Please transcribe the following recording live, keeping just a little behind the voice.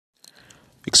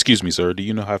Excuse me, sir. Do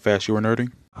you know how fast you are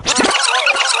nerding?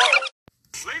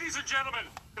 Ladies and gentlemen,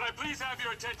 can I please have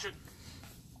your attention?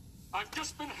 I've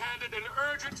just been handed an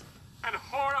urgent and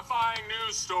horrifying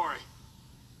news story.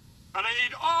 And I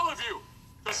need all of you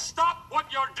to stop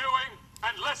what you're doing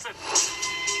and listen.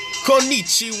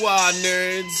 Konnichiwa,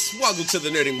 nerds. Welcome to the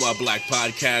Nerding While Black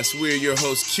podcast. We're your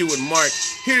hosts, Q and Mark,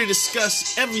 here to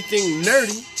discuss everything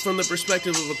nerdy from the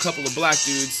perspective of a couple of black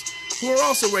dudes who are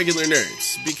also regular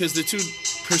nerds, because the two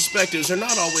perspectives are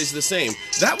not always the same.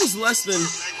 That was less than...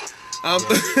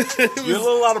 You're a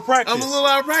little out of practice. I'm a little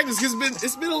out of practice because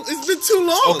it's been too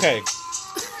long. Okay,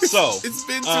 so it's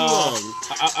been too long.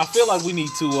 I feel like we need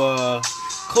to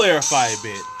clarify a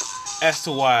bit as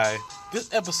to why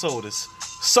this episode is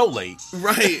so late.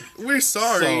 Right, we're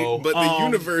sorry, So, but the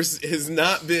universe has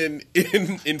not been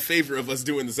in favor of us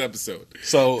doing this episode.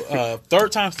 So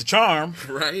third time's the charm,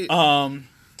 right?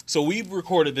 So we've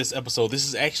recorded this episode. This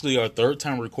is actually our third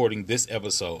time recording this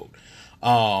episode.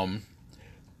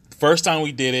 First time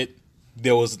we did it,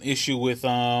 there was an issue with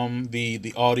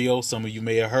the audio. Some of you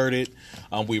may have heard it.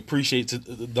 We appreciate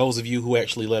those of you who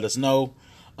actually let us know.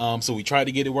 So we tried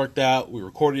to get it worked out. We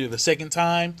recorded it a second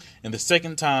time, and the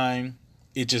second time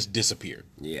it just disappeared.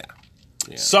 Yeah.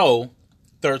 So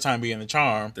third time being the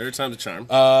charm. Third time's the charm.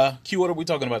 Q, what are we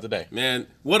talking about today? Man,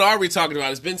 what are we talking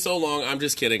about? It's been so long. I'm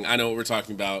just kidding. I know what we're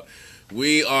talking about.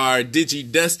 We are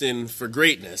Digidestined for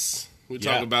greatness. We're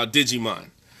talking about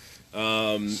Digimon.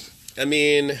 I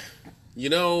mean, you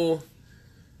know,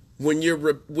 when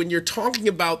you're talking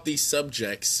about these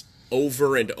subjects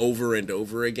over and over and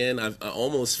over again, I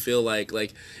almost feel like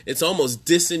it's almost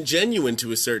disingenuous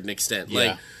to a certain extent.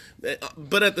 Yeah.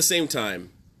 But at the same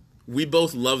time, we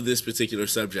both love this particular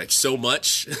subject so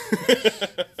much.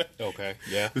 Okay.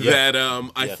 Yeah. That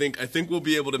I think we'll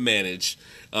be able to manage.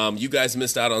 You guys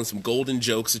missed out on some golden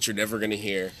jokes that you're never going to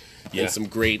hear, and some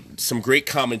great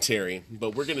commentary.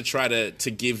 But we're going to try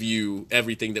to give you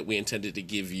everything that we intended to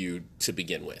give you to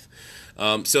begin with.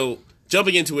 So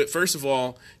jumping into it, first of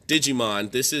all,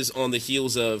 Digimon. This is on the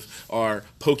heels of our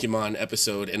Pokemon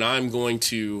episode, and I'm going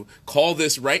to call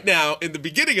this right now in the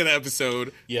beginning of the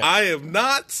episode. Yeah. I am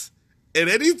not at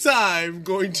any time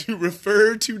going to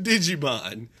refer to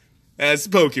Digimon as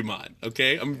Pokemon,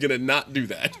 okay? I'm going to not do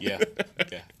that. Yeah.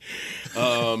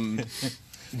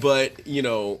 But, you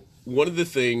know, one of the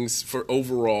things for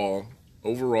overall,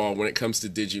 when it comes to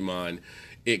Digimon,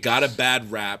 it got a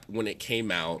bad rap when it came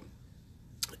out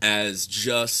as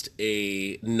just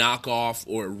a knockoff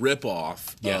or a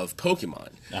ripoff of Pokemon.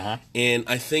 Uh-huh. And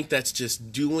I think that's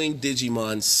just doing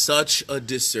Digimon such a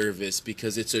disservice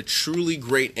because it's a truly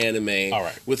great anime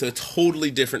with a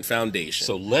totally different foundation.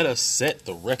 So let us set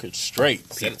the record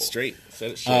straight. Set it straight.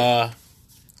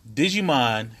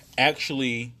 Digimon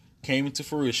actually came into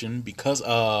fruition because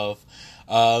of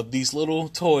these little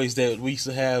toys that we used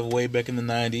to have way back in the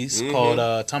 90s called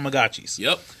Tamagotchis.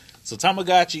 Yep. So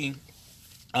Tamagotchi...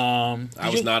 I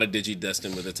was not a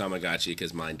Digidestined with a Tamagotchi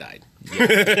because mine died.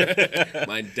 Yeah.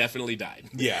 Mine definitely died.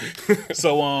 Yeah.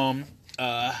 So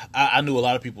I knew a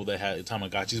lot of people that had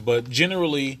Tamagotchis, but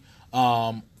generally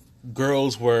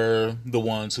girls were the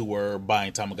ones who were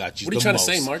buying Tamagotchis. What are you trying to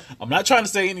say, Mark? I'm not trying to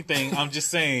say anything. I'm just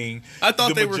saying I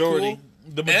thought they were cool.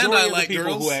 The majority of the people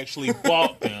girls who actually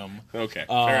bought them, okay,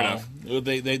 fair enough.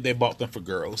 They bought them for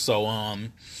girls. So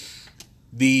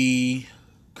the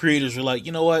creators were like,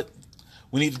 you know what?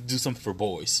 We need to do something for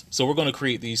boys. So we're going to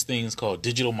create these things called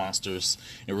digital monsters,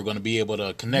 and we're going to be able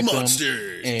to connect them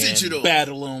and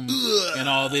battle them, and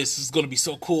all this is going to be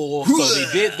so cool. So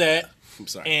they did that. I'm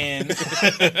sorry.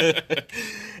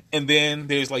 And then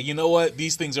there's like, you know what?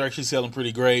 These things are actually selling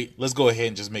pretty great. Let's go ahead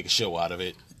and just make a show out of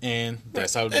it. And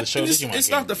that's how the show Digimon came. It's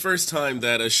not the first time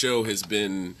that a show has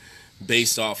been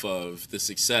based off of the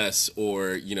success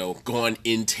or, you know, gone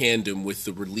in tandem with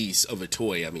the release of a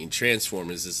toy. I mean,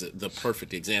 Transformers is the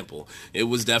perfect example. It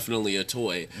was definitely a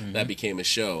toy that became a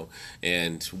show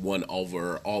and won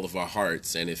over all of our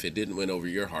hearts. And if it didn't win over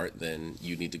your heart, then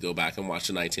you need to go back and watch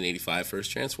the 1985 first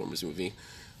Transformers movie.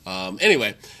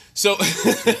 Anyway, so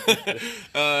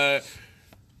the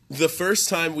first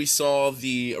time we saw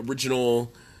the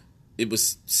original... It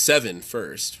was 7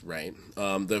 first, right?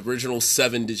 The original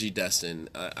 7 Digidestined.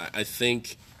 I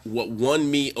think what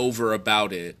won me over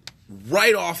about it,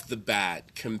 right off the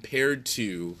bat, compared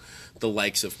to the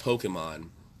likes of Pokemon,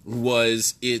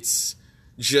 was its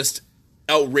just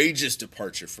outrageous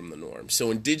departure from the norm. So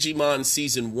in Digimon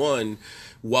Season 1,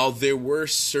 while there were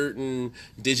certain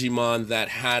Digimon that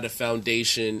had a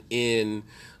foundation in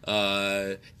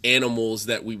animals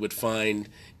that we would find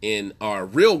in our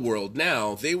real world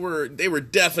now, they were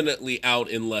definitely out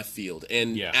in left field.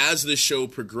 And as the show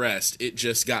progressed, it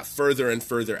just got further and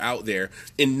further out there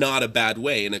in not a bad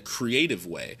way, in a creative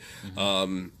way.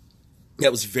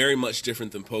 That was very much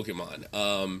different than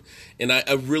Pokemon, and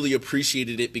I really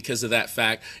appreciated it because of that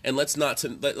fact. And let's not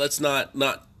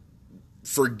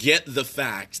forget the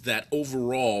fact that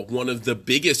overall, one of the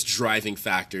biggest driving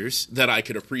factors that I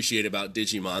could appreciate about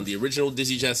Digimon, the original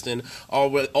Digidestined,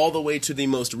 all the way to the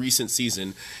most recent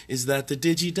season, is that the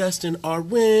Digidestined are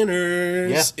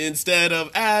winners instead of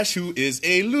Ash, who is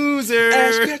a loser.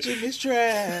 Ash Ketchum is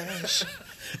trash.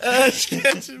 Ash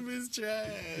Ketchum is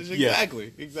trash.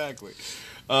 Exactly.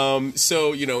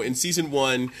 So, in season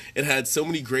 1, it had so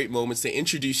many great moments. They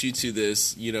introduce you to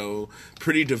this,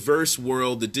 pretty diverse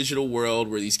world, the digital world,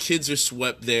 where these kids are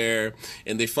swept there,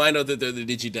 and they find out that they're the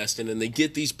Digidestined, and they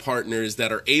get these partners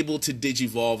that are able to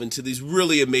digivolve into these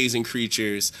really amazing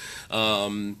creatures,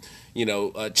 Champion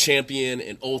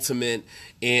and Ultimate.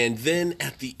 And then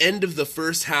at the end of the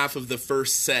first half of the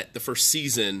first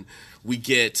season, we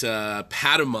get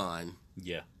Patamon.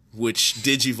 Yeah. Which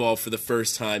digivolved for the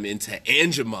first time into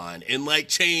Angemon and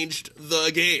changed the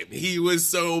game. He was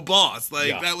so boss.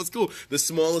 That was cool. The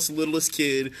smallest, littlest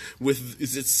kid with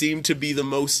it seemed to be the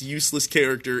most useless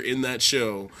character in that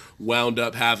show wound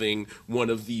up having one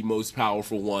of the most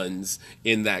powerful ones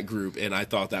in that group, and I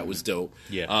thought that was dope.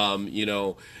 Yeah.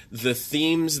 The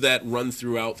themes that run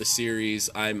throughout the series,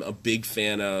 I'm a big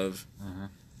fan of.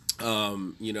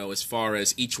 As far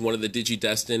as each one of the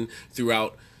Digidestined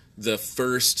throughout the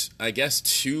first, I guess,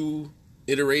 2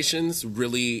 iterations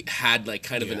really had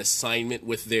kind of an assignment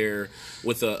with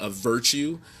a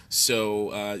virtue.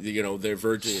 So the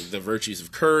virtues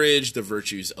of courage, the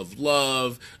virtues of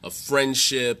love, of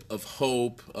friendship, of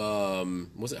hope.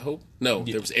 Was it hope? No,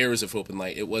 there was errors of hope and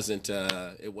light. It wasn't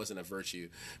a virtue,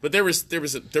 but there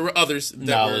were others.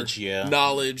 Knowledge,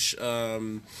 knowledge.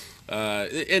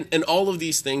 And all of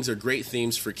these things are great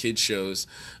themes for kids shows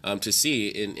to see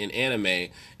in anime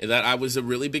that I was a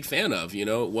really big fan of.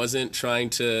 It wasn't trying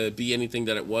to be anything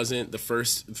that it wasn't. The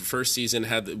first season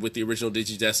had, with the original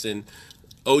Digidestined,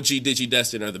 OG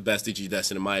Digidestined are the best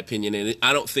Digidestined in my opinion, and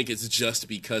I don't think it's just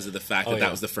because of the fact that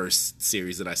was the first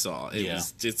series that I saw.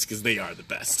 It's because they are the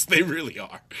best. They really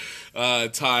are.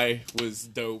 Ty was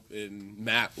dope, and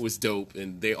Matt was dope,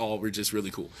 and they all were just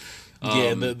really cool.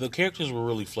 The characters were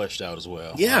really fleshed out as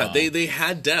well. Yeah, they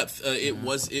had depth. It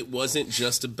wasn't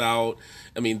just about.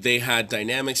 They had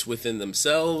dynamics within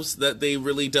themselves that they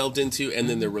really delved into, and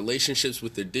then their relationships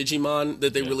with their Digimon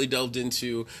that they really delved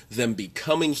into. Them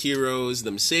becoming heroes,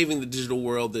 them saving the digital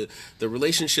world, the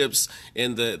relationships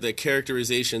and the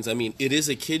characterizations. It is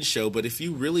a kids show, but if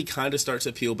you really kind of start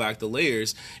to peel back the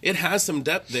layers, it has some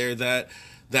depth there that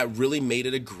really made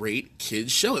it a great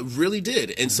kids show. It really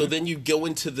did. And so then you go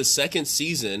into the second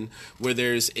season where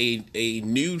there's a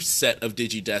new set of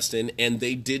Digidestined, and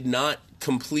they did not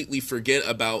completely forget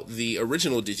about the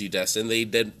original Digidestined. They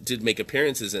did make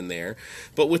appearances in there.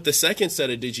 But with the second set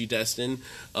of Digidestined,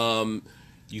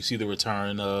 you see the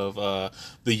return of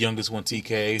the youngest one,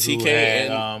 TK who had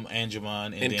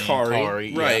Angemon and then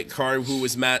Kari. Right, Kari, who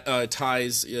was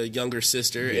Ty's younger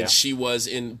sister, and she was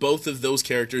in both of those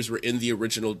characters were in the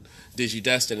original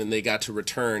Digidestined, and they got to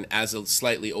return as a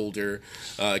slightly older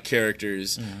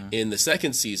characters in the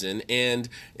second season, and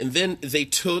then they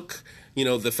took.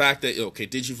 The fact that,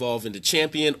 Digivolve into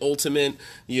Champion, Ultimate,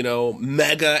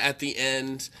 Mega at the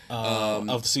end.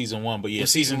 Of season 1, but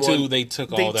season 2, they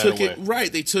took all that away.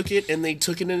 Right, they took it, and they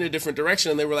took it in a different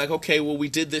direction, and they were like, okay, well, we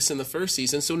did this in the first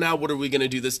season, so now what are we going to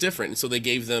do that's different? And so they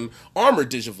gave them Armored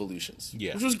Digivolutions,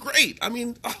 which was great.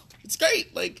 It's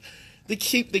great. They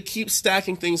keep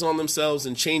stacking things on themselves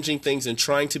and changing things and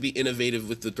trying to be innovative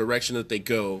with the direction that they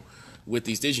go with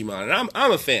these Digimon, and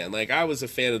I'm a fan. I was a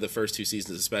fan of the first 2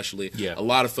 seasons, especially. Yeah. A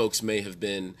lot of folks may have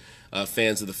been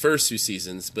fans of the first 2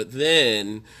 seasons, but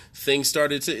then things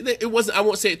started to. It wasn't. I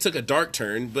won't say it took a dark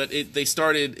turn, but they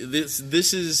started.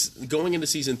 This is going into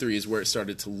season 3 is where it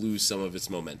started to lose some of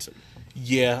its momentum.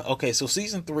 Yeah. Okay. So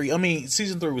season 3.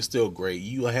 Season 3 was still great.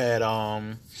 You had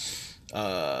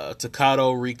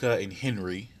Takato, Rika, and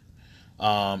Henry,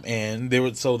 and they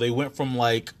went from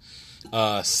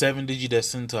 7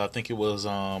 Digidestined to I think it was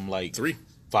 3,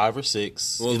 5 or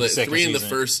 6. Well, the 3 in the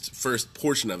first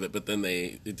portion of it, but then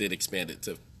they did expand it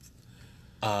to.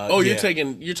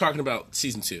 You're talking about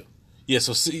season 2. Yeah,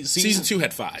 so season 2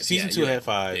 had 5. Season 2 had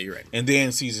 5. Yeah, you're right. And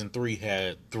then season 3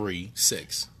 had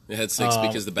 6. It had 6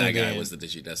 because the bad guy was the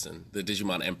Digidestined. The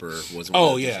Digimon Emperor was one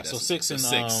of the Digidestined. So 6 in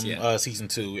season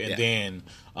 2, and then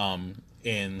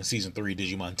in season 3,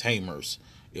 Digimon Tamers,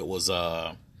 it was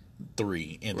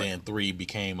 3, and then 3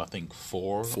 became, I think,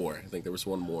 4. 4. I think there was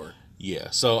one more.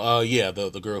 Yeah. So,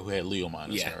 the girl who had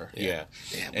Leomon as her. Yeah.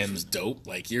 Damn, and it was dope.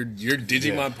 Like, your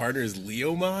Digimon partner is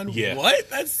Leomon? Yeah. What?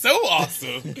 That's so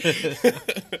awesome.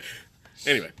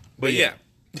 Anyway. But yeah.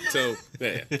 So,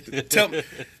 tell me.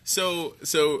 So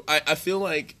I feel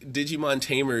like Digimon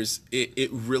Tamers, it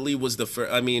really was the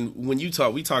first. I mean, when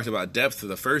we talked about depth for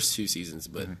the first 2 seasons,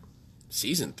 but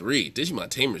season 3, Digimon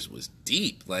Tamers was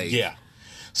deep. Like, yeah.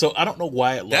 So I don't know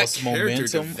why it lost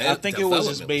momentum. I think it was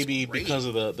just maybe was because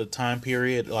of the time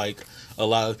period. Like, a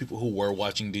lot of people who were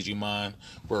watching Digimon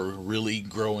were really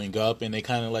growing up, and they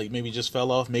kind of like maybe just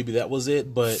fell off. Maybe that was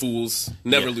it. But fools,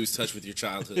 never lose touch with your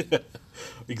childhood.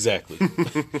 Exactly.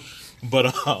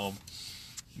 But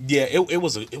it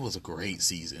was a great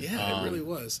season. Yeah, it really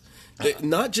was.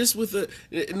 Not just with the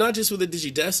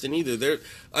Digidestined either.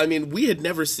 I mean, we had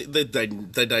never seen the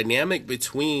dynamic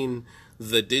between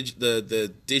the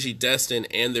Digidestined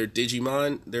and their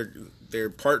Digimon, their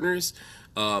partners.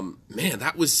 Man,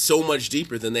 that was so much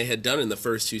deeper than they had done in the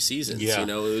first 2 seasons. Yeah, you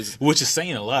know, it was, which is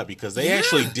saying a lot because they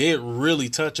actually did really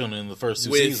touch on it in the first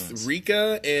 2 seasons. With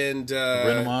Rika and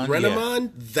Renamon,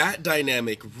 that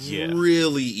dynamic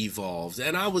really evolved,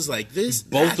 and I was like,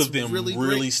 both of them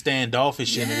really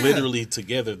standoffish, Yeah. and literally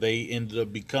together they ended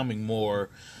up becoming more.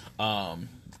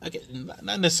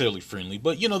 Not necessarily friendly,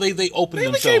 but they opened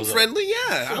themselves became up. friendly. Yeah,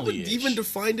 I would Friendly-ish. even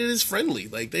define it as friendly.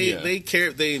 Like they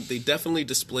care. They definitely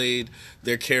displayed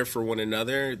their care for one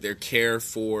another, their care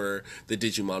for the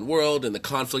Digimon world and the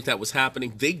conflict that was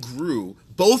happening. They grew.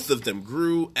 Both of them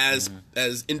grew as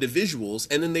individuals,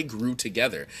 and then they grew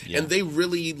together, and they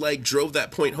really like drove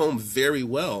that point home very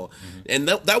well. And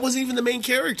that wasn't even the main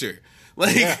character.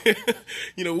 Like,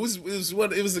 it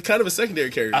was kind of a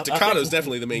secondary character. Takato's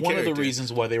definitely the main character. One of the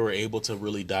reasons why they were able to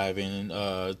really dive in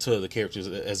to the characters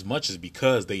as much is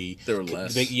because there were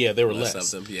less. There were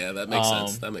less of them. Yeah, that makes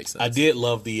sense. That makes sense. I did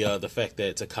love the fact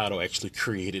that Takato actually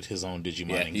created his own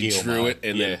Digimon. And he Guilmon. drew it,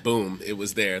 and then boom, it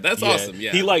was there. That's awesome.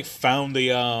 Yeah, he like found the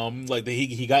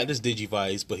he got this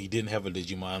Digivice, but he didn't have a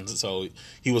Digimon, so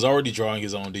he was already drawing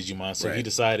his own Digimon. So he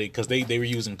decided, because they were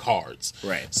using cards,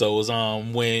 right? So it was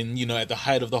when at the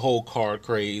height of the whole card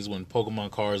craze, when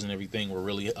Pokemon cards and everything were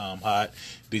really hot,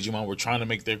 Digimon were trying to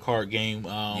make their card game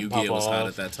Yu-Gi-Oh was hot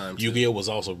at that time too. Yu-Gi-Oh was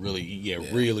also really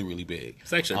really big.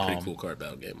 It's actually a pretty cool card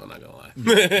battle game, I'm not gonna lie.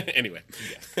 Anyway,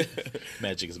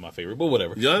 Magic is my favorite, but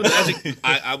whatever. Magic,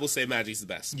 I will say Magic's the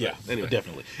best. Yeah, anyway,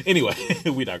 definitely. Anyway,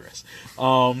 we digress.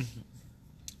 But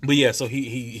yeah, so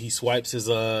he swipes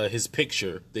his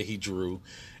picture that he drew,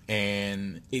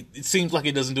 and it seems like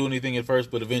it doesn't do anything at first,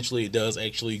 but eventually it does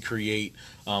actually create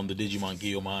the Digimon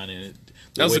Guilmon, and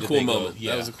that was a cool moment.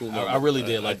 Yeah, that was a cool moment. I really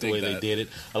did like the way they did it.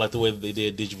 I like the way that they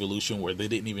did Digivolution, where they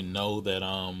didn't even know that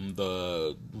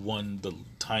the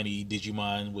tiny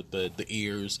Digimon with the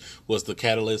ears was the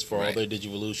catalyst for all their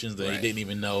Digivolutions. They didn't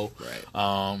even know.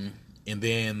 Right. And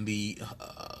then the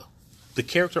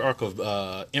character arc of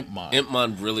Impmon.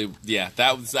 Impmon really,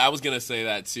 I was gonna say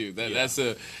that too.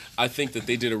 I think that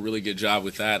they did a really good job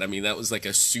with that. I mean, that was like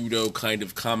a pseudo kind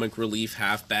of comic relief,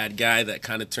 half bad guy that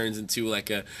kind of turns into like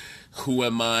a who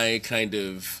am I kind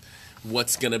of,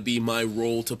 what's gonna be my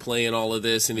role to play in all of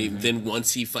this, and then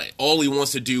once all he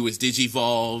wants to do is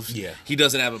digivolve. Yeah, he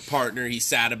doesn't have a partner. He's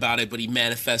sad about it, but he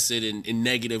manifests it in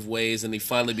negative ways, and he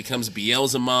finally becomes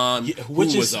Beelzemon, who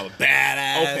was a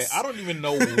badass. Okay, I don't even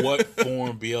know what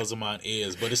form Beelzemon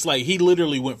is, but it's like he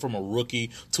literally went from a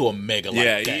rookie to a mega.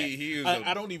 Like that.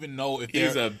 I don't even know if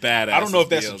he's a badass. I don't know if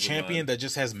that's a champion that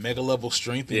just has mega level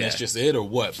strength and that's just it or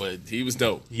what. But he was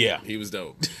dope. Yeah, he was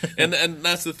dope. and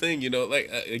that's the thing, like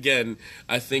again.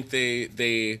 I think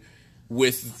they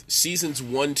with seasons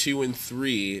 1, 2, and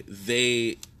 3,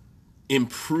 they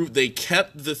improved. They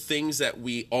kept the things that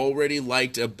we already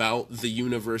liked about the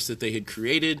universe that they had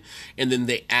created, and then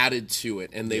they added to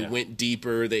it, and they went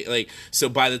deeper. So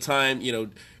by the time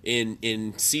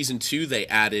in season 2, they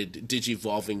added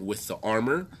Digivolving with the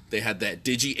armor. They had that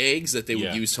Digi eggs that they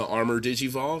would use to armor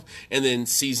Digivolve. And then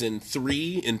season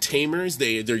 3 in Tamers,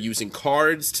 they're using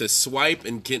cards to swipe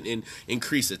and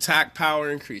increase attack power,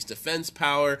 increase defense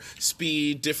power,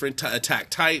 speed, different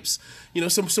attack types.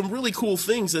 Some really cool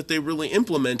things that they really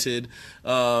implemented.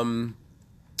 That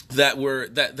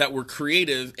were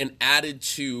creative and added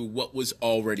to what was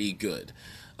already good.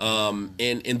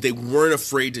 And they weren't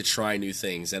afraid to try new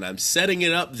things. And I'm setting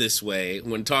it up this way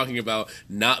when talking about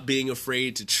not being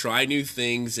afraid to try new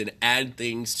things and add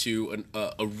things to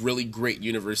a really great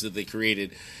universe that they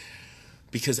created.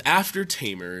 Because after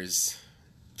Tamers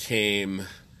came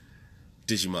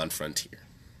Digimon Frontier.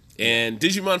 And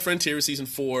Digimon Frontier Season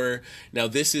 4. Now,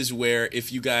 this is where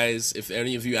if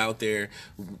any of you out there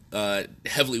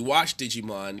heavily watch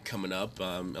Digimon coming up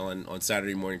on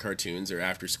Saturday morning cartoons or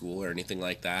after school or anything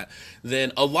like that,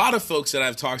 then a lot of folks that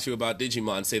I've talked to about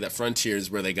Digimon say that Frontier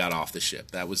is where they got off the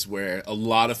ship. That was where a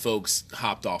lot of folks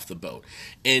hopped off the boat.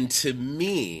 And to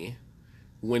me,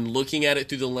 when looking at it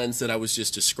through the lens that I was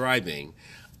just describing,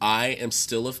 I'm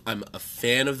a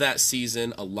fan of that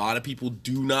season. A lot of people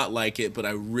do not like it, but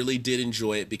I really did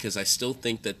enjoy it because I still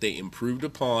think that they improved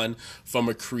upon, from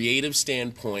a creative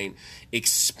standpoint,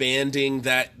 expanding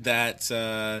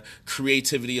that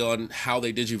creativity on how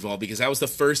they Digivolve, because that was the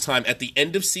first time at the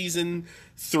end of season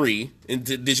 3 in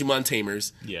Digimon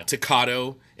Tamers,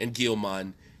 Takato and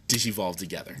Guilmon Digivolved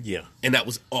together. Yeah. And that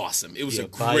was awesome. It was a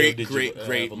great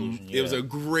it was a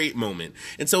great moment.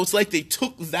 And so it's like they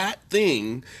took that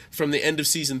thing from the end of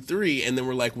season 3 and then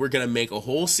we're like, we're going to make a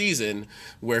whole season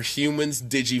where humans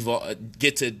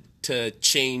get to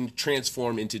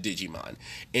transform into Digimon.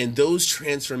 And those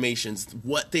transformations,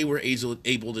 what they were able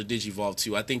to Digivolve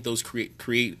to, I think those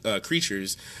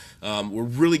creatures were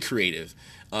really creative.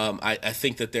 I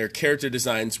think that their character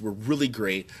designs were really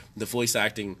great. The voice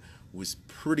acting was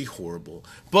pretty horrible,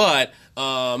 but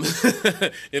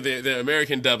the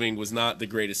American dubbing was not the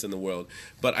greatest in the world.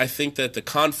 But I think that the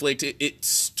conflict, it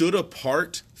stood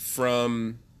apart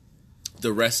from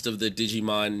the rest of the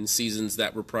Digimon seasons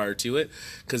that were prior to it,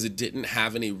 because it didn't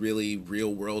have any really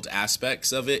real world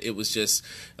aspects of it. It was just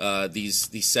these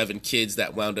 7 kids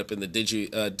that wound up in the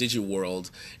Digi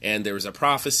world, and there was a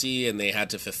prophecy and they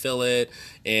had to fulfill it,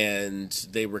 and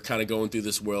they were kind of going through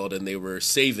this world and they were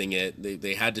saving it.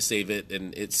 They had to save it,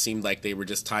 and it seemed like they were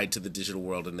just tied to the digital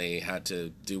world and they had to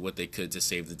do what they could to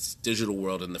save the digital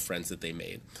world and the friends that they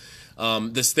made.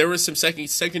 There were some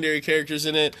secondary characters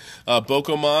in it.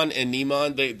 Bokomon and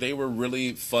Nemon, they were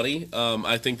really funny.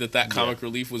 I think that comic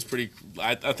relief was pretty.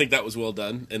 I think that was well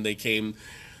done, and they came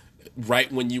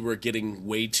right when you were getting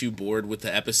way too bored with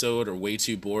the episode or way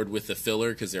too bored with the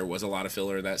filler, because there was a lot of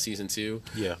filler in that season too.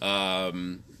 Yeah.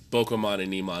 Bokomon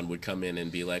and Nemon would come in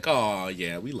and be like, "Oh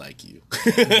yeah, we like you,"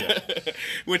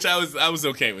 which I was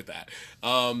okay with that.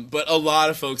 But a lot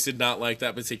of folks did not like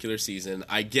that particular season.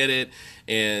 I get it,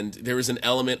 and there was an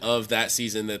element of that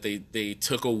season that they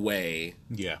took away.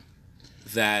 Yeah.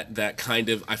 That kind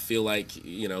of, I feel like,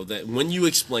 that when you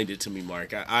explained it to me,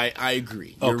 Mark, I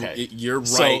agree. You're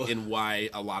right in why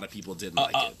a lot of people didn't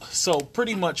like it. So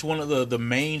pretty much one of the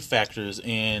main factors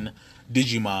in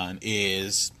Digimon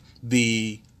is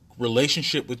the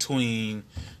relationship between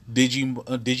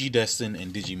Digidestined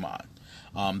and Digimon.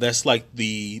 That's like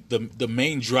the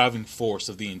main driving force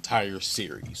of the entire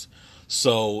series.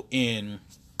 So in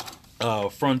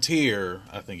Frontier,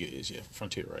 I think it is,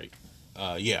 Frontier, right?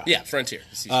 Frontier.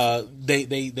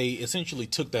 They essentially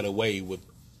took that away with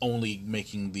only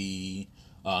making the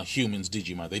humans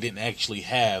Digimon. They didn't actually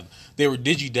they were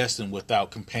Digidestined without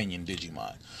companion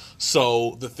Digimon.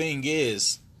 So the thing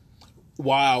is,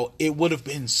 while it would have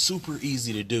been super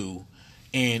easy to do,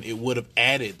 and it would have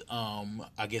added,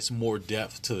 I guess, more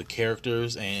depth to the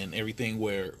characters and everything,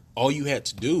 where all you had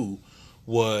to do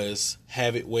was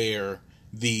have it where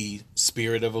the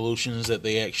spirit evolutions that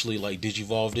they actually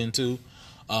Digivolved into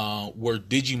were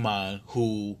Digimon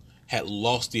who had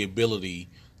lost the ability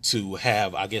to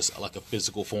have, I guess, like a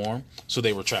physical form, so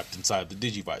they were trapped inside the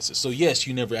Digivices. So yes,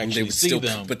 you never actually see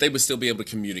them, but they would still be able to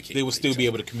communicate. They would still be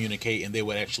able to communicate, and they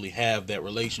would actually have that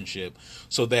relationship.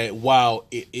 So that while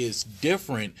it is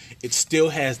different, it still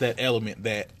has that element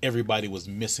that everybody was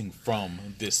missing from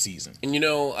this season. And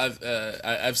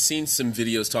I've seen some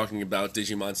videos talking about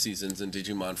Digimon seasons and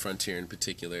Digimon Frontier in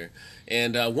particular,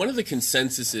 and one of the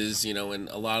consensuses, in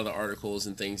a lot of the articles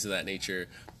and things of that nature,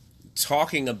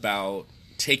 talking about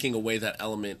taking away that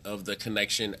element of the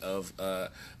connection of a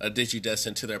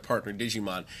Digidestined to their partner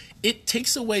Digimon, it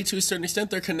takes away to a certain extent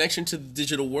their connection to the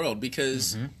digital world,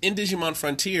 because in Digimon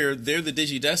Frontier, they're the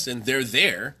Digidestined, they're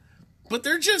there, but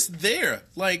they're just there.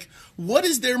 Like, what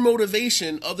is their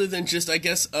motivation other than just, I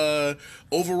guess,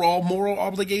 overall moral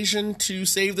obligation to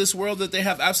save this world that they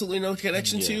have absolutely no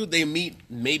connection to? They meet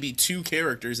maybe 2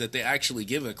 characters that they actually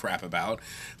give a crap about,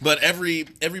 but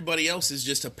everybody else is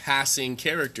just a passing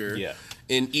character. Yeah.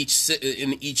 In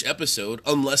each episode,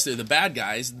 unless they're the bad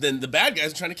guys, then the bad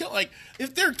guys are trying to kill. Like,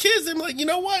 if they're kids, I'm like, you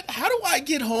know what? How do I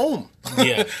get home?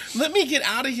 Yeah. Let me get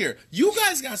out of here. You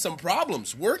guys got some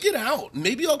problems. Work it out.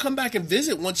 Maybe I'll come back and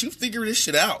visit once you figure this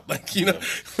shit out. Like,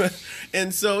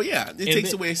 And so, it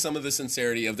takes away some of the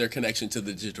sincerity of their connection to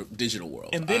the digital world.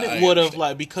 And then it would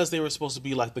have, because they were supposed to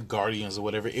be like the Guardians or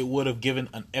whatever, it would have given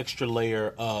an extra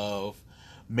layer of,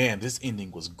 man, this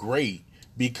ending was great,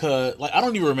 because like I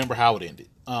don't even remember how it ended.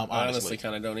 I honestly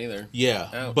kind of don't either. Yeah,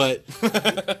 Ouch. but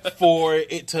for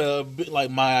it to be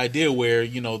like my idea where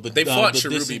they fought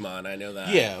Cherubimon, I know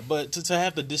that. Yeah, but to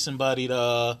have the disembodied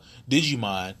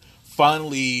Digimon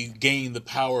finally gain the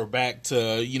power back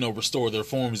to restore their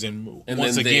forms and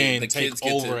once again take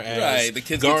over as the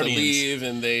kids guardians. Get to leave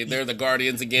and they're the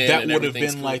guardians again. That and would have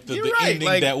been cool. like the ending.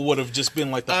 Like, that would have just been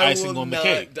like the icing on the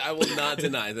cake. I will not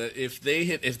deny that if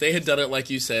they had done it like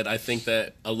you said, I think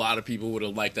that a lot of people would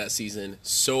have liked that season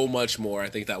so much more. I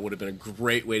think that would have been a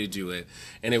great way to do it,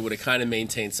 and it would have kind of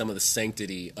maintained some of the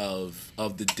sanctity of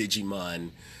the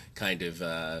Digimon kind of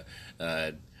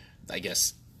I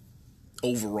guess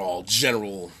overall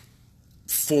general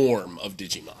form of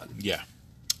Digimon. Yeah.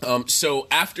 So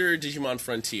after Digimon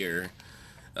Frontier,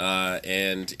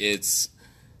 and its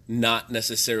not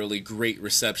necessarily great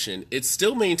reception, it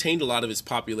still maintained a lot of its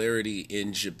popularity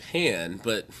in Japan,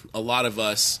 but a lot of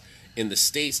us in the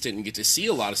States didn't get to see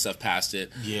a lot of stuff past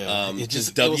it. Yeah.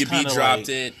 WB dropped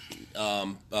it.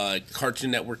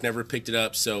 Cartoon Network never picked it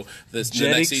up, so the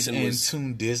next season was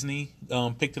Toon Disney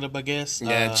picked it up, I guess.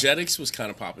 Yeah, Jetix was kind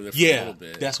of popular for a little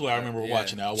bit. That's what I remember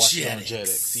watching it. I watched it on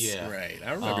Jetix. Yeah, right.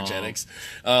 I remember Jetix.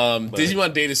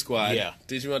 Digimon Data Squad. Yeah,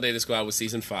 Digimon Data Squad was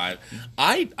season 5.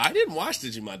 I didn't watch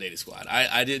Digimon Data Squad.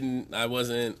 I didn't. I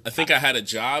wasn't. I think I had a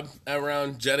job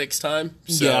around Jetix time.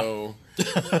 So.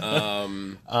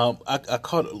 I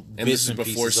caught and this is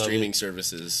before streaming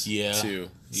services. Yeah, too.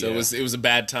 So it was a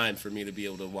bad time for me to be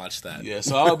able to watch that. Yeah,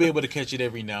 so I'll be able to catch it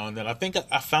every now and then. I think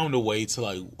I found a way to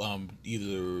I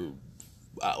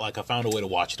found a way to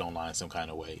watch it online some kind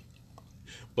of way.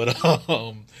 But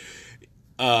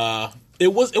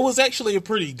it was actually a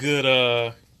pretty good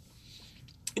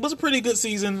it was a pretty good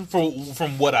season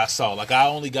from what I saw. Like I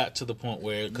only got to the point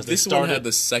where because this one had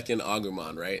the second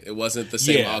Agumon, right? It wasn't the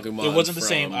same Agumon. It wasn't the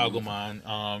same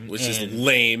Agumon, which is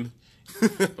lame.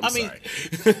 Sorry.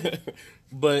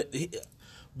 But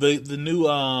the new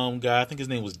guy, I think his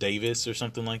name was Davis or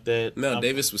something like that. No,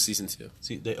 Davis was season 2.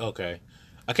 Okay,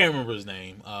 I can't remember his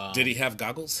name. Did he have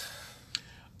goggles?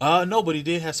 No, but he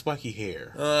did have spiky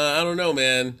hair. I don't know,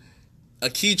 man. A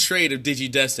key trait of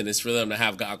Digidestined is for them to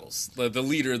have goggles. The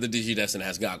leader of the Digidestined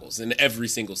has goggles in every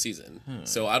single season.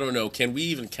 So I don't know. Can we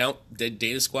even count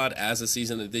Data Squad as a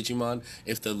season of Digimon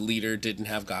if the leader didn't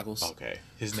have goggles? Okay.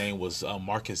 His name was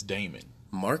Marcus Damon.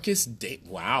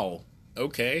 Wow.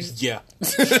 Okay. Yeah.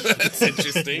 That's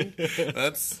interesting.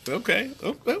 That's okay.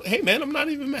 Oh, hey, man, I'm not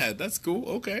even mad. That's cool.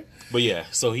 Okay. But yeah,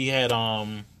 so he had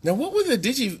Now, what were the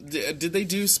did they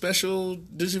do special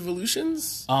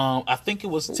Digivolutions? I think it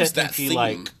was technically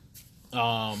like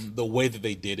the way that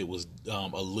they did it was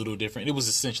a little different. It was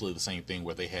essentially the same thing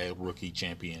where they had Rookie,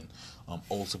 Champion,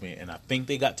 Ultimate, and I think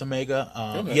they got to Mega.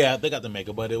 Okay. Yeah, they got to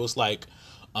Mega, but it was like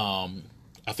I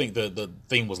think the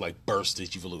thing was like Burst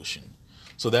Digivolution.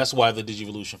 So that's why the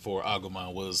Digivolution for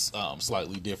Agumon was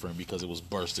slightly different because it was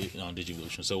bursted on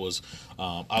Digivolution. So it was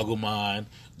Agumon,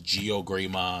 Geo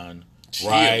Greymon,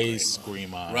 Rise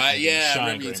Greymon. Right, yeah, I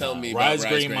remember you telling me about Rise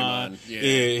Greymon.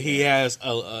 Yeah. He has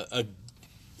a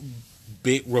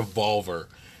big revolver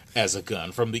as a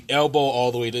gun. From the elbow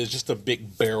all the way to just a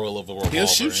big barrel of a revolver. He'll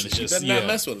shoot you. And it's just, you better not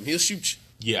mess with him. He'll shoot you.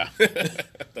 Yeah.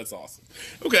 That's awesome.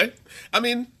 Okay. I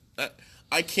mean...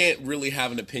 I can't really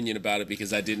have an opinion about it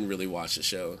because I didn't really watch the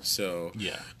show. So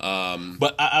yeah,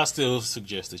 but I still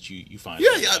suggest that you find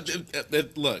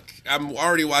Look, I'm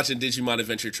already watching Digimon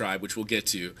Adventure Tribe, which we'll get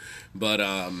to, but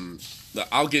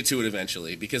I'll get to it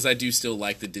eventually because I do still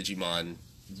like the Digiverse,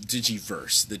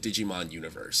 the Digimon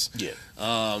universe. Yeah.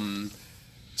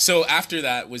 So after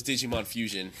that was Digimon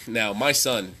Fusion. Now my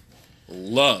son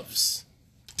loves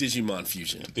Digimon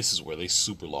Fusion. This is where they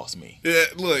super lost me. Yeah,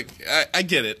 look, I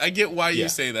get it. I get why you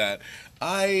say that.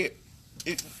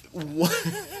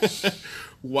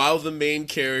 While the main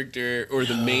character or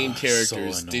the main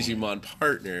character's Digimon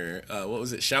partner, what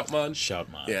was it? Shoutmon?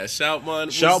 Shoutmon. Yeah, Shoutmon.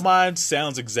 Shoutmon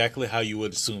sounds exactly how you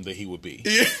would assume that he would be.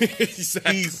 Yeah,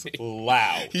 exactly. He's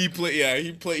loud. He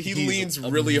leans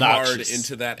really hard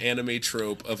into that anime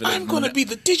trope of I'm going to be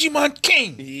the Digimon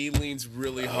king. He leans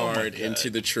really hard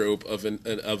into the trope of an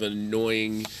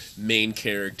annoying main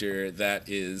character that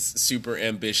is super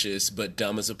ambitious but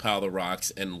dumb as a pile of rocks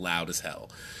and loud as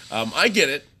hell. I get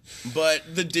it.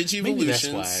 But the Digivolutions maybe that's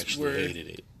why I actually hated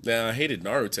it. Now, I hated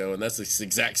Naruto, and that's the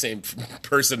exact same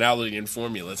personality and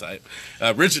formula type.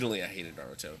 Originally, I hated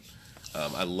Naruto.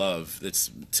 I love it's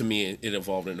to me it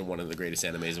evolved into one of the greatest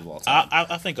animes of all time.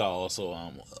 I think I also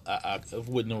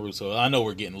with Naruto. I know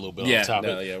we're getting a little bit off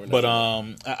topic, but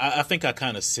I think I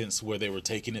kind of sensed where they were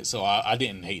taking it, so I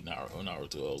didn't hate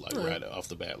Naruto like right off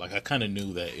the bat. Like I kind of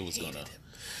knew that it was gonna.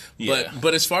 Yeah.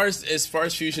 But as far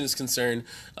as Fusion is concerned,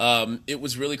 it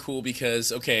was really cool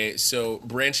because so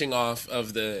branching off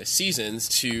of the seasons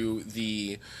to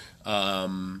the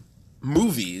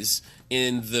movies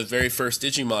in the very first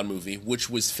Digimon movie, which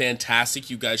was fantastic.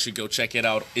 You guys should go check it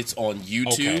out. It's on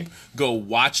YouTube. Okay. Go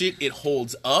watch it. It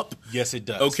holds up. Yes, it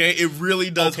does. Okay, it really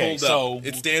does hold so up.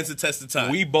 It stands the test of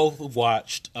time. We both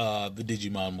watched the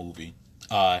Digimon movie.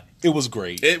 It was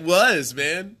great. It was,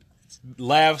 man.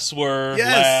 Laughs were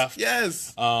laughed.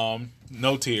 Yes.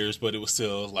 No tears, but it was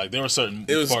still like there were certain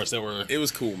parts that were. It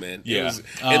was cool, man. Yeah. It was,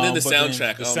 and then the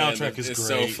soundtrack. The soundtrack is it's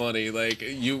great. so funny. Like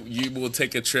you will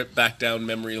take a trip back down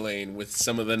memory lane with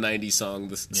some of the '90s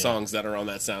songs that are on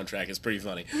that soundtrack. It's pretty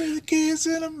funny. We're the kids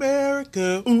in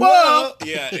America. Whoa!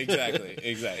 Yeah, exactly.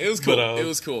 It was cool. But, it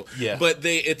was cool. Yeah. But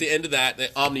they at the end of that, the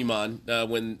Omnimon,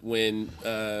 when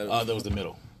that was the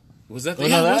middle. was that Well,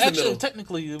 the, no, yeah, it was actually, the middle.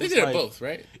 technically, it They was did like, it both,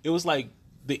 right? It was like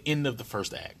the end of the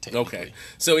first act. Technically. Okay,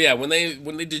 so yeah, when they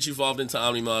digivolved into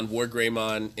Omnimon, War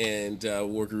Greymon, and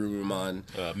War Garurumon,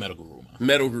 Metal Gurumon.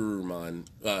 Metal Garurumon,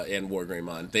 and War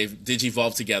Greymon, they've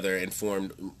digivolved together and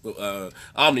formed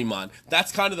Omnimon.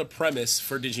 That's kind of the premise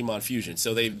for Digimon Fusion.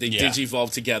 So they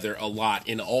digivolve together a lot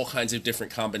in all kinds of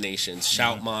different combinations.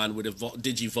 Shoutmon would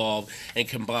digivolve and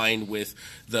combine with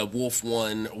the Wolf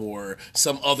one or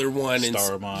some other one.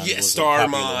 Starmon. Yeah,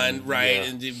 Starmon, right,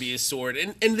 and it'd be a sword.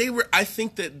 And they were, I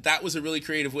think that was a really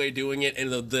creative way of doing it,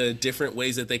 and the different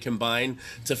ways that they combine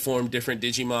to form different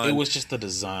Digimon. It was just the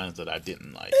designs that I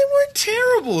didn't like. They were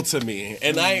terrible to me,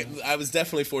 and I was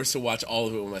definitely forced to watch all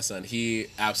of it with my son. He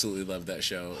absolutely loved that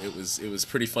show. It was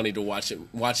pretty funny to watch him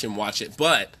watch it.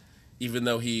 But even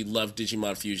though he loved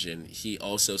Digimon Fusion, he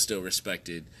also still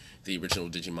respected the original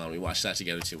Digimon. We watched that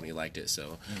together too, and he liked it.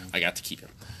 So I got to keep him.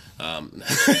 I would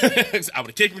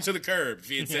have kicked him to the curb if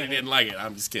he had said he didn't like it.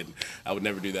 I'm just kidding. I would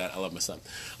never do that. I love my son.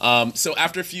 So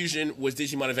after Fusion was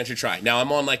Digimon Adventure Tri. Now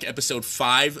I'm on like episode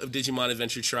 5 of Digimon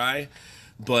Adventure Tri,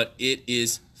 but it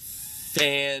is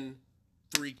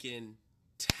freaking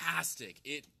tastic.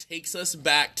 It takes us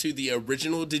back to the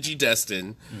original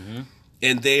Digidestined,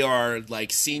 and they are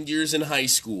like seniors in high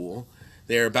school.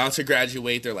 They're about to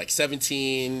graduate. They're like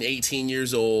 17, 18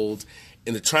 years old,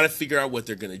 and they're trying to figure out what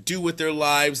they're going to do with their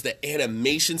lives. The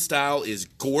animation style is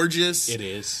gorgeous. It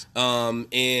is.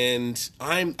 And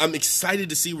I'm excited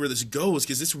to see where this goes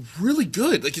because it's really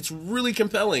good. Like, it's really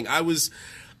compelling. I was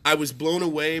blown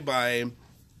away by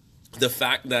the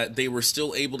fact that they were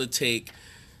still able to take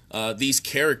these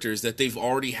characters that they've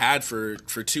already had for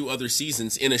 2 other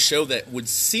seasons in a show that would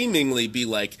seemingly be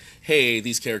like, hey,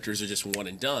 these characters are just one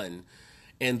and done.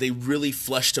 And they really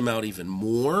fleshed them out even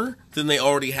more than they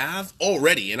already have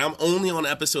already. And I'm only on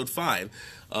episode 5.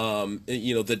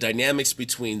 The dynamics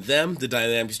between them,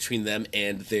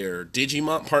 and their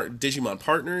Digimon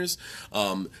partners,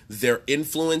 their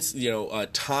influence.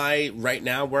 Tai right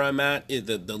now where I'm at,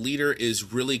 the leader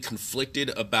is really conflicted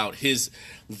about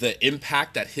the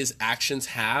impact that his actions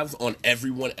have on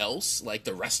everyone else, like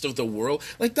the rest of the world.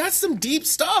 Like, that's some deep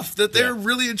stuff that they're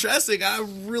really addressing. I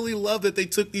really love that they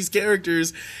took these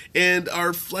characters and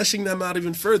are fleshing them out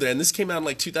even further. And this came out in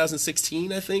like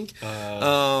 2016, I think.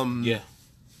 Yeah.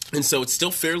 And so it's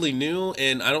still fairly new,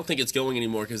 and I don't think it's going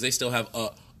anymore because they still have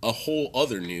a whole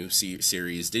other new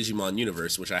series, Digimon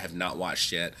Universe, which I have not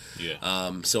watched yet.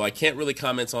 Yeah. So I can't really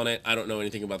comment on it. I don't know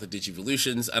anything about the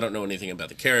Digivolutions. I don't know anything about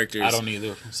the characters. I don't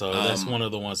either. So that's one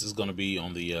of the ones that's going to be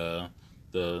on the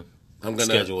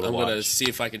schedule to watch. I'm gonna see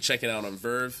if I can check it out on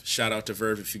Verve. Shout out to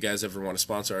Verve if you guys ever want to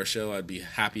sponsor our show. I'd be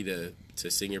happy to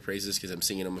sing your praises because I'm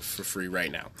singing them for free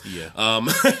right now. Yeah.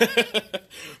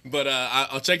 But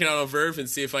I'll check it out on Verve and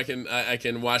see if I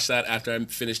can watch that after I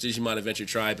finish Digimon Adventure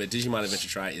Tri. But Digimon Adventure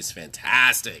Tri is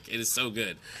fantastic. It is so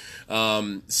good.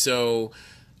 So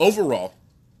overall,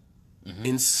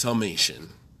 in summation,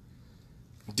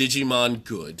 Digimon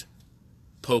good,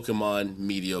 Pokemon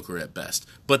mediocre at best.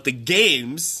 But the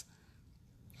games,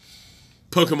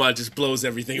 Pokemon just blows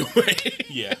everything away.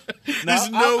 Yeah. There's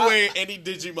no way any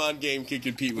Digimon game can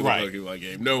compete with a Pokemon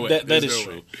game. No way. That is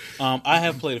true. I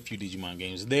have played a few Digimon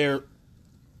games. They're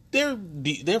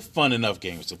fun enough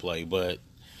games to play, but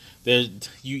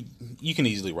you can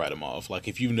easily write them off. Like,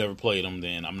 if you've never played them,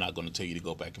 then I'm not going to tell you to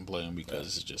go back and play them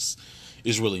because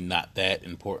it's really not that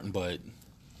important. But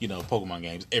Pokemon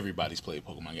games, everybody's played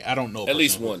Pokemon games. I don't know at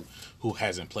least one who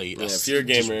hasn't played. If you're a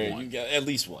gamer, you got at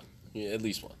least one. Yeah, at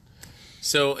least one.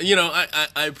 So, you know,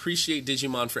 I appreciate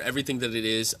Digimon for everything that it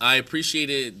is. I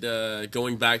appreciated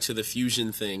going back to the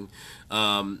Fusion thing,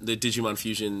 the Digimon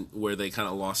Fusion, where they kind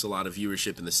of lost a lot of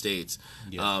viewership in the States.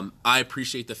 Yeah. I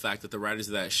appreciate the fact that the writers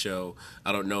of that show,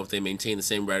 I don't know if they maintained the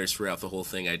same writers throughout the whole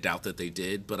thing. I doubt that they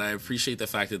did. But I appreciate the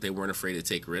fact that they weren't afraid to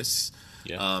take risks,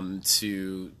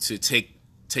 to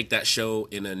take that show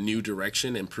in a new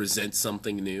direction and present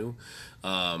something new.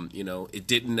 You know, it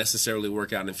didn't necessarily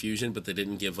work out in Fusion, but they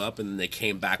didn't give up, and then they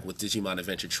came back with Digimon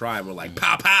Adventure Tri, and we're like,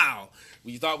 pow, pow!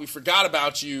 We thought we forgot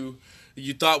about you.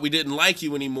 You thought we didn't like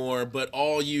you anymore, but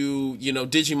all you know,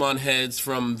 Digimon heads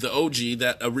from the OG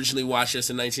that originally watched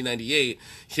us in 1998,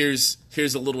 here's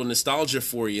a little nostalgia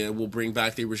for you, and we'll bring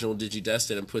back the original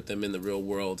Digidestined and put them in the real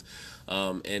world,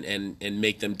 and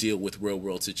make them deal with real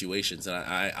world situations. And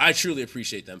I truly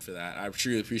appreciate them for that. I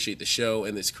truly appreciate the show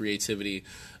and this creativity.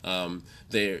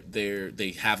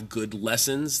 They have good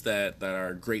lessons that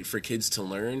are great for kids to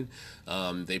learn.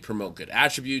 They promote good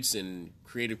attributes and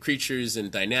creative creatures and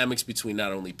dynamics between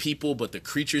not only people but the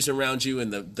creatures around you,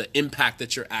 and the impact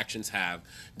that your actions have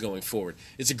going forward.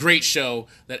 It's a great show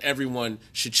that everyone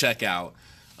should check out.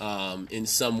 In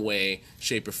some way,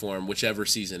 shape, or form, whichever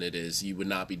season it is. You would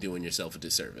not be doing yourself a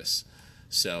disservice.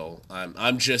 So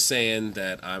I'm just saying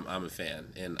that I'm a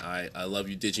fan, and I love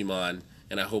you, Digimon,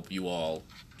 and I hope you all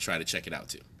try to check it out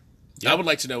too. Yep. I would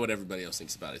like to know what everybody else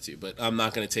thinks about it too, but I'm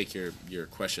not going to take your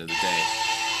question of the day.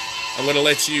 I'm going to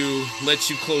let you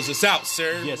close us out,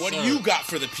 sir. Yes, what sir. do you got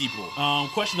for the people?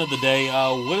 Question of the day: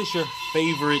 what is your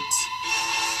favorite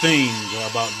thing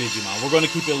about Digimon? We're going to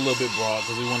keep it a little bit broad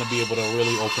because we want to be able to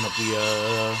really open up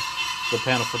the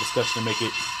panel for discussion and make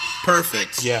it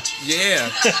perfect. Yeah.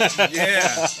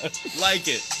 Like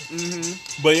it. Mm-hmm.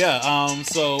 But yeah,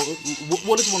 so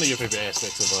what is one of your favorite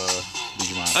aspects of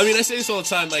Digimon? I mean, I say this all the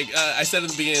time. Like I said at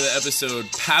the beginning of the episode,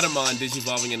 Patamon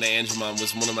digivolving into Angemon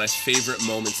was one of my favorite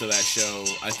moments of that show.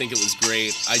 I think it was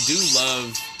great. I do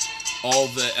love all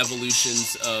the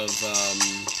evolutions of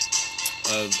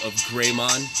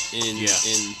Greymon in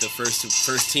the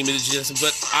first team of Digidestined,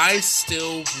 but I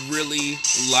still really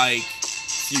like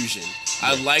Fusion.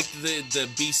 I liked the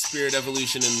Beast Spirit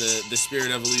evolution and the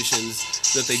Spirit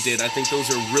evolutions that they did. I think those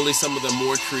are really some of the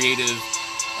more creative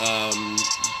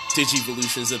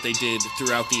Digivolutions that they did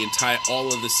throughout all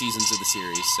of the seasons of the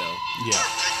series. So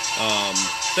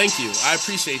thank you. I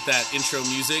appreciate that intro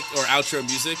music or outro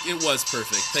music. It was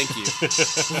perfect. Thank you.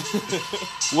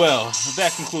 Well,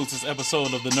 that concludes this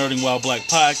episode of the Nerding While Black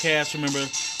podcast. Remember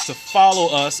to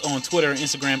follow us on Twitter and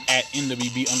Instagram at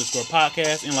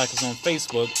NWB_podcast, and like us on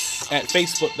Facebook at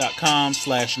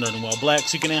facebook.com/nerdingwhileblack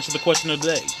so you can answer the question of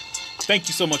the day. Thank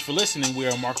you so much for listening. We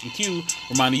are Mark and Q,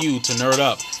 reminding you to nerd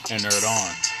up and nerd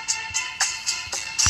on.